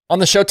On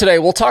the show today,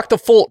 we'll talk the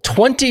full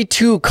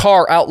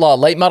 22-car Outlaw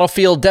late model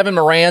field, Devin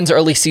Moran's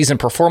early season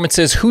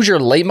performances, Hoosier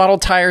late model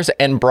tires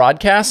and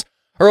broadcasts,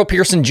 Earl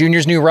Pearson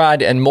Jr.'s new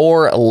ride, and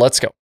more. Let's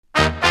go.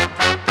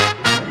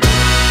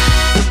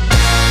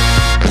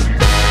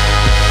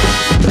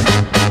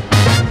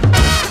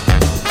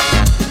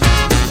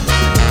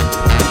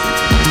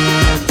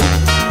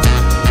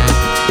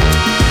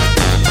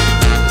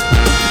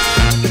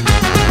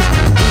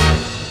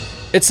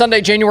 It's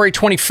Sunday, January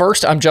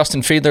 21st. I'm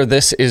Justin Fiedler.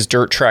 This is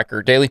Dirt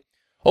Tracker Daily.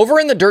 Over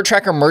in the Dirt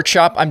Tracker merch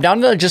shop, I'm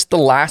down to just the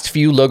last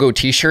few logo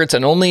t-shirts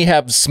and only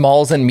have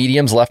smalls and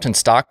mediums left in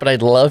stock, but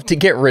I'd love to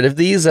get rid of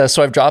these,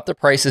 so I've dropped the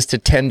prices to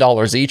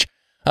 $10 each.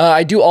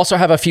 I do also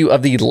have a few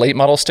of the late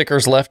model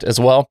stickers left as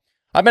well.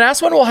 I've been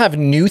asked when we'll have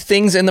new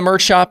things in the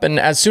merch shop, and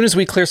as soon as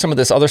we clear some of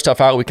this other stuff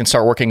out, we can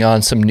start working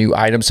on some new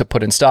items to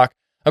put in stock.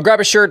 I'll grab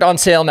a shirt on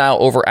sale now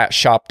over at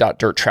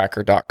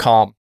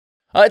shop.dirttracker.com.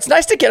 It's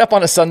nice to get up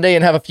on a Sunday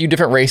and have a few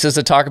different races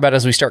to talk about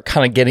as we start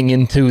kind of getting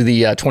into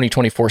the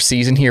 2024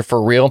 season here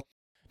for real.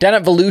 Down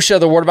at Volusia,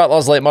 the World of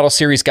Outlaws Late Model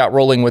Series got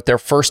rolling with their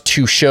first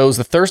two shows.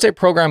 The Thursday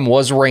program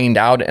was rained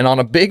out, and on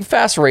a big,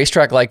 fast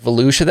racetrack like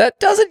Volusia, that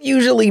doesn't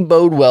usually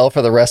bode well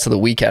for the rest of the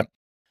weekend.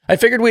 I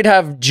figured we'd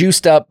have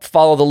juiced up,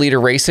 follow the leader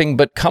racing,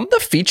 but come the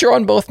feature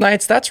on both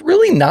nights, that's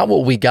really not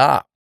what we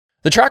got.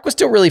 The track was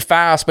still really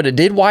fast, but it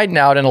did widen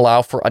out and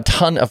allow for a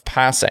ton of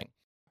passing.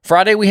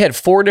 Friday, we had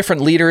 4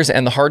 different leaders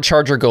and the hard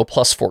charger go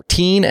plus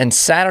 14, and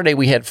Saturday,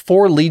 we had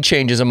 4 lead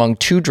changes among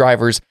 2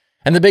 drivers,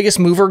 and the biggest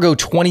mover go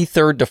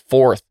 23rd to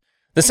 4th.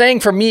 The saying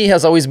for me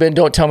has always been,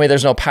 don't tell me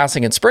there's no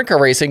passing in sprint car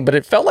racing, but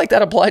it felt like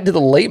that applied to the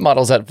late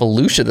models at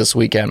Volusia this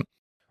weekend.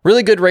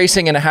 Really good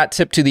racing, and a hat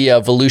tip to the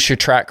Volusia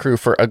track crew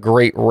for a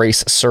great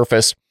race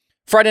surface.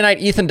 Friday night,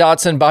 Ethan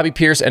Dodson, Bobby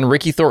Pierce, and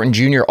Ricky Thornton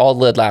Jr. all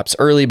led laps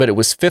early, but it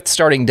was 5th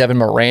starting Devin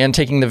Moran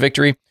taking the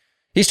victory.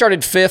 He started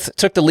 5th,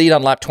 took the lead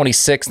on lap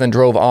 26, then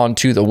drove on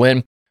to the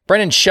win.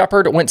 Brendan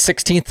Shepard went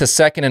 16th to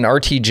 2nd, and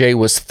RTJ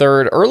was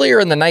 3rd. Earlier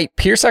in the night,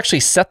 Pierce actually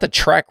set the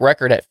track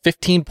record at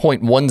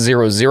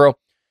 15.100.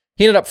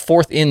 He ended up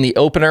 4th in the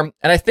opener,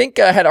 and I think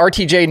had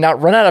RTJ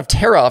not run out of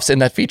tear-offs in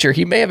that feature,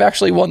 he may have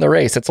actually won the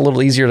race. It's a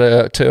little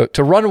easier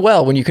to run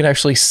well when you can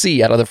actually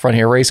see out of the front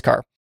here race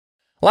car.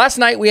 Last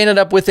night, we ended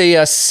up with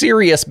a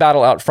serious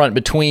battle out front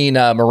between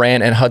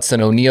Moran and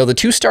Hudson O'Neal. The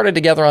two started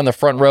together on the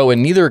front row,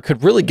 and neither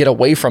could really get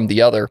away from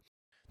the other.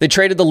 They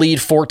traded the lead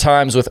 4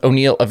 times, with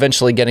O'Neal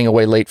eventually getting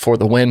away late for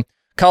the win.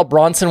 Kyle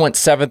Bronson went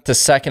 7th to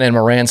 2nd, and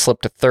Moran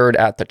slipped to 3rd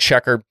at the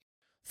checker.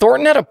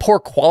 Thornton had a poor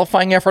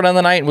qualifying effort on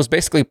the night and was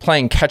basically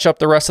playing catch-up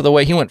the rest of the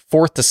way. He went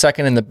 4th to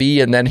 2nd in the B,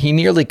 and then he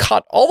nearly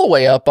caught all the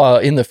way up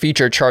in the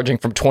feature, charging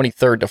from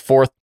 23rd to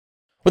 4th.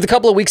 With a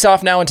couple of weeks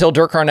off now until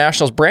Dirt Car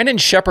Nationals, Brandon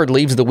Shepard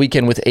leaves the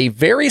weekend with a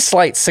very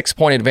slight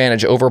 6-point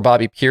advantage over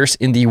Bobby Pierce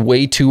in the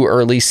way too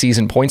early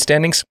season point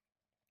standings.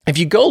 If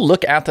you go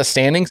look at the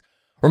standings,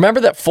 remember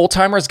that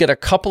full-timers get a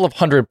couple of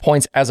 100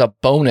 points as a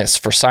bonus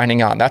for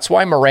signing on. That's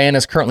why Moran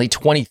is currently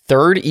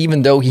 23rd,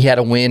 even though he had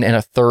a win and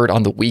a 3rd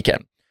on the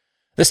weekend.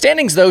 The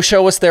standings, though,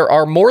 show us there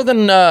are more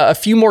than a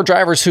few more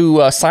drivers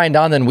who signed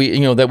on than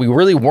that we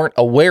really weren't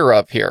aware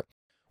of here.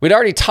 We'd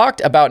already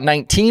talked about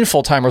 19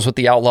 full-timers with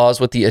the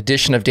Outlaws with the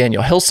addition of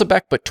Daniel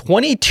Hilsebeck, but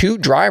 22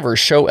 drivers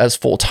show as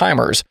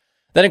full-timers.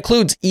 That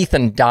includes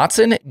Ethan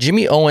Dotson,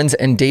 Jimmy Owens,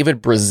 and David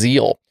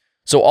Brazil.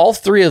 So all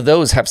 3 of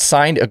those have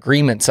signed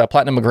agreements,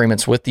 platinum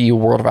agreements with the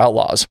World of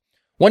Outlaws.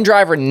 One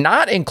driver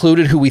not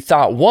included who we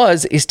thought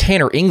is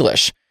Tanner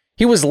English.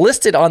 He was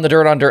listed on the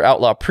Dirt on Dirt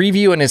Outlaw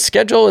preview, and his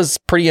schedule is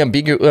pretty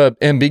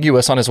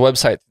ambiguous on his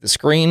website,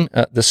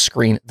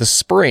 the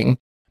spring.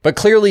 But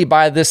clearly,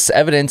 by this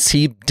evidence,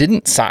 he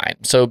didn't sign.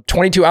 So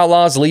 22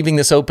 Outlaws leaving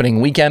this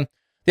opening weekend.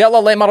 The Outlaw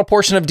Late Model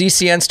portion of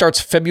DCN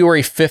starts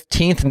February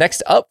 15th.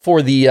 Next up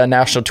for the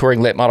National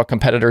Touring Late Model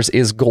competitors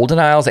is Golden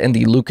Isles and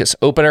the Lucas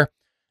Opener.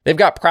 They've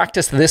got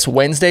practice this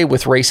Wednesday,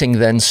 with racing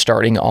then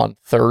starting on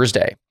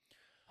Thursday.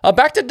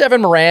 Back to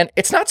Devin Moran.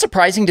 It's not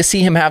surprising to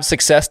see him have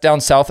success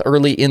down south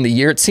early in the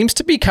year. It seems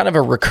to be kind of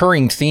a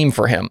recurring theme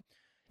for him.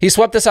 He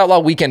swept this Outlaw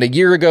weekend a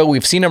year ago.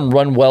 We've seen him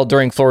run well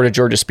during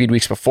Florida-Georgia Speed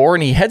Weeks before,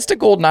 and he heads to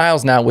Golden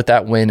Isles now with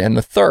that win and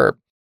the 3rd.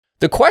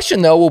 The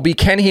question, though, will be,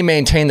 can he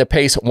maintain the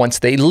pace once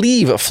they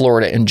leave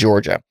Florida and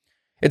Georgia?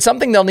 It's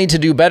something they'll need to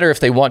do better if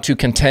they want to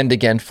contend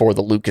again for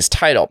the Lucas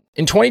title.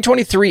 In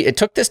 2023, it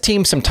took this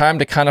team some time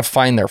to kind of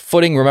find their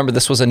footing. Remember,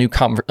 this was a new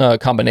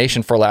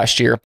combination for last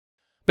year.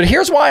 But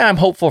here's why I'm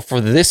hopeful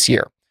for this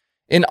year.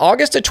 In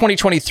August of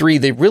 2023,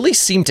 they really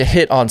seemed to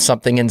hit on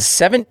something, and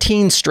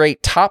 17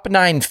 straight top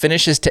 9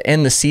 finishes to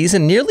end the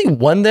season nearly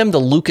won them the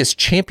Lucas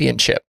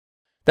Championship.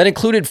 That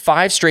included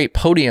 5 straight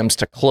podiums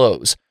to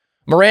close.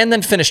 Moran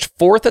then finished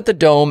 4th at the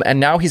Dome,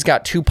 and now he's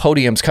got 2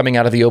 podiums coming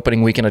out of the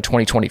opening weekend of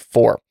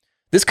 2024.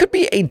 This could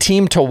be a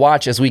team to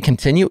watch as we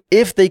continue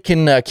if they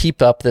can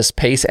keep up this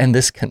pace and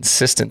this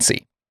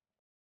consistency.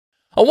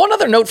 One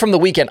other note from the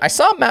weekend, I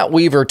saw Matt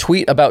Weaver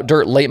tweet about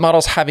Dirt Late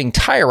Models having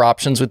tire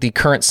options with the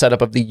current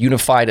setup of the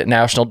unified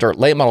National Dirt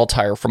Late Model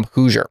tire from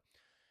Hoosier.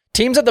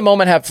 Teams at the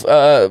moment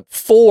have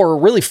four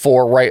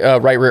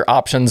right rear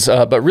options,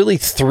 but really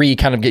three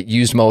kind of get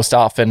used most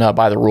often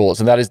by the rules,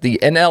 and that is the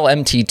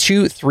NLMT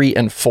 2, 3,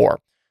 and 4.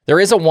 There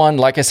is a 1,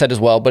 like I said as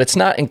well, but it's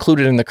not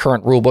included in the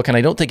current rulebook, and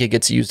I don't think it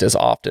gets used as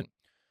often.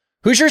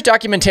 Hoosier's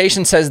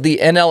documentation says the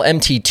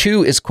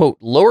NLMT2 is, quote,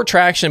 lower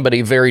traction, but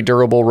a very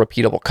durable,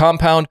 repeatable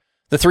compound.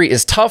 The 3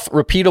 is tough,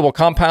 repeatable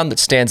compound that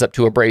stands up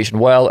to abrasion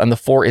well, and the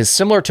 4 is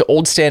similar to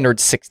old standard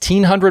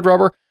 1600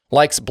 rubber,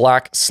 likes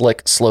black,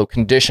 slick, slow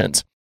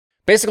conditions.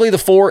 Basically, the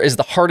 4 is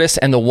the hardest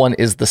and the 1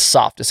 is the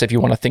softest, if you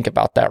want to think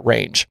about that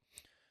range.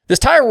 This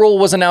tire rule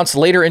was announced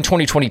later in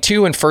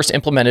 2022 and first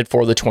implemented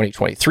for the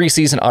 2023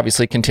 season,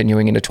 obviously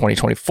continuing into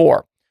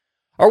 2024.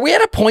 Are we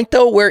at a point,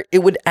 though, where it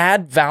would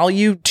add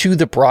value to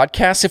the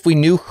broadcast if we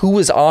knew who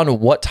was on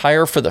what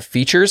tire for the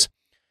features?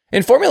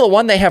 In Formula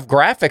One, they have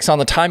graphics on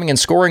the timing and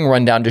scoring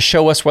rundown to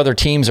show us whether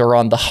teams are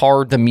on the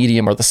hard, the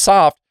medium, or the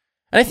soft.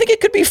 And I think it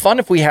could be fun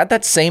if we had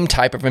that same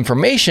type of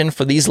information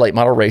for these late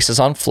model races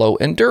on Flow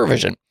and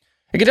DuraVision.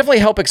 It could definitely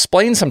help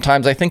explain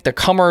sometimes, I think, the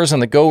comers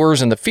and the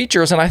goers and the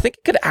features, and I think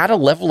it could add a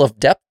level of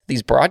depth to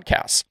these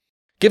broadcasts.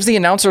 Gives the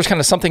announcers kind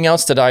of something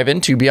else to dive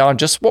into beyond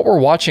just what we're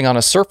watching on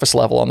a surface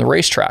level on the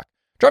racetrack.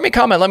 Drop me a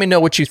comment, let me know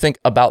what you think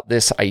about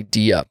this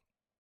idea.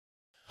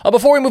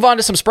 Before we move on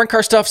to some sprint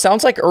car stuff,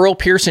 sounds like Earl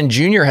Pearson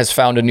Jr. has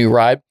found a new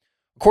ride.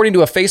 According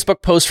to a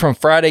Facebook post from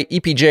Friday,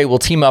 EPJ will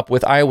team up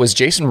with Iowa's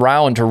Jason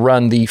Rowan to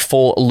run the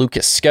full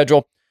Lucas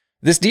schedule.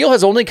 This deal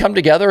has only come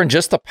together in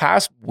just the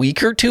past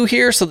week or two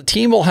here, so the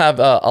team will have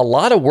a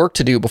lot of work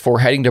to do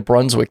before heading to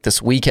Brunswick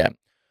this weekend.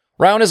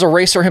 Rowan is a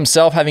racer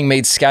himself, having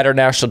made scattered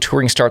national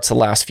touring starts the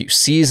last few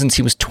seasons.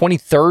 He was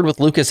 23rd with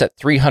Lucas at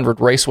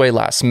 300 Raceway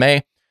last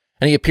May,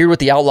 and he appeared with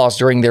the Outlaws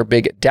during their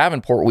big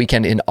Davenport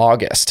weekend in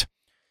August.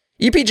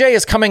 EPJ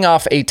is coming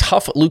off a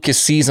tough Lucas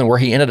season where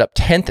he ended up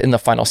 10th in the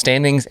final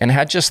standings and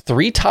had just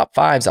 3 top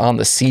 5s on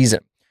the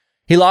season.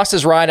 He lost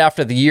his ride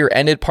after the year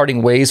ended,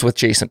 parting ways with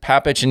Jason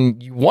Papich,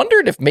 and you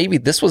wondered if maybe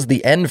this was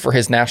the end for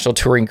his national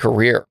touring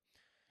career.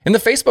 In the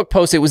Facebook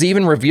post, it was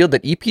even revealed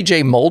that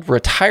EPJ mulled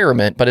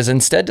retirement, but has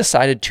instead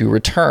decided to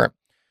return.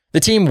 The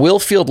team will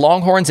field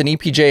Longhorns, and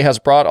EPJ has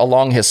brought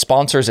along his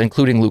sponsors,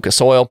 including Lucas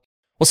Oil.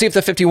 We'll see if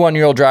the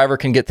 51-year-old driver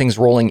can get things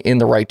rolling in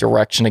the right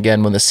direction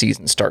again when the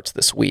season starts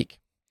this week.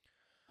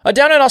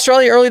 Down in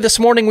Australia early this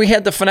morning, we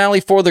had the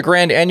finale for the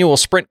Grand Annual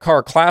Sprint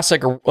Car Classic.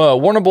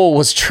 Warrnambool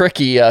was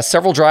tricky.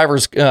 Several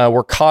drivers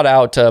were caught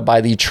out by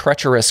the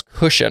treacherous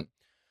cushion.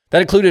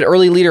 That included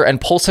early leader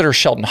and pole sitter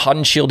Sheldon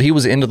Haudenschild. He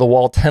was into the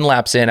wall 10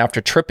 laps in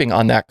after tripping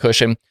on that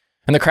cushion,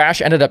 and the crash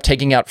ended up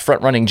taking out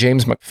front-running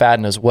James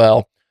McFadden as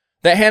well.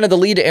 That handed the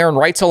lead to Aaron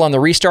Reitzel on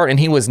the restart, and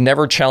he was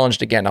never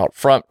challenged again out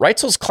front.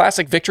 Reitzel's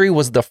classic victory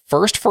was the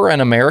first for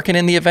an American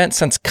in the event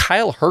since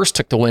Kyle Hurst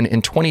took the win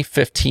in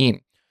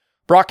 2015.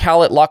 Brock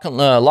Hallett, Lachlan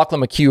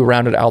McHugh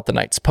rounded out the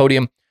night's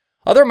podium.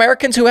 Other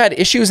Americans who had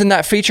issues in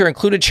that feature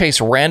included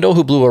Chase Randall,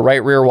 who blew a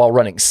right rear while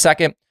running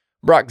second.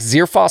 Brock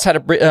Zierfoss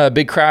had a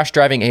big crash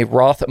driving a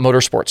Roth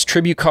Motorsports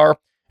tribute car,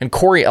 and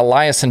Corey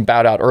Eliasson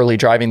bowed out early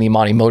driving the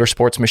Monty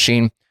Motorsports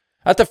machine.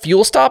 At the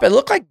fuel stop, it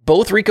looked like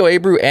both Rico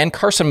Abreu and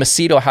Carson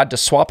Macedo had to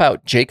swap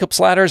out Jacob's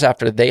ladders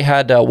after they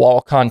had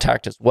wall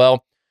contact as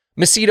well.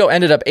 Macedo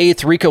ended up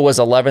 8th, Rico was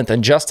 11th,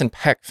 and Justin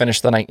Peck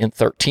finished the night in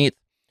 13th.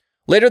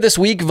 Later this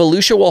week,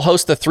 Volusia will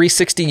host the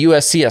 360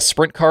 USCS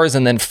Sprint Cars,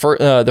 and then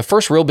the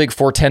first real big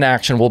 410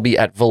 action will be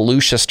at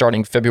Volusia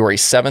starting February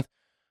 7th.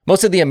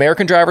 Most of the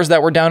American drivers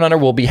that were down under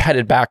will be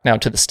headed back now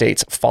to the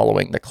States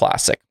following the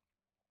Classic.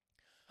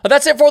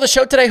 That's it for the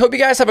show today. Hope you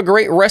guys have a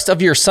great rest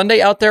of your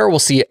Sunday out there. We'll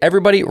see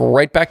everybody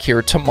right back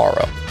here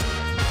tomorrow.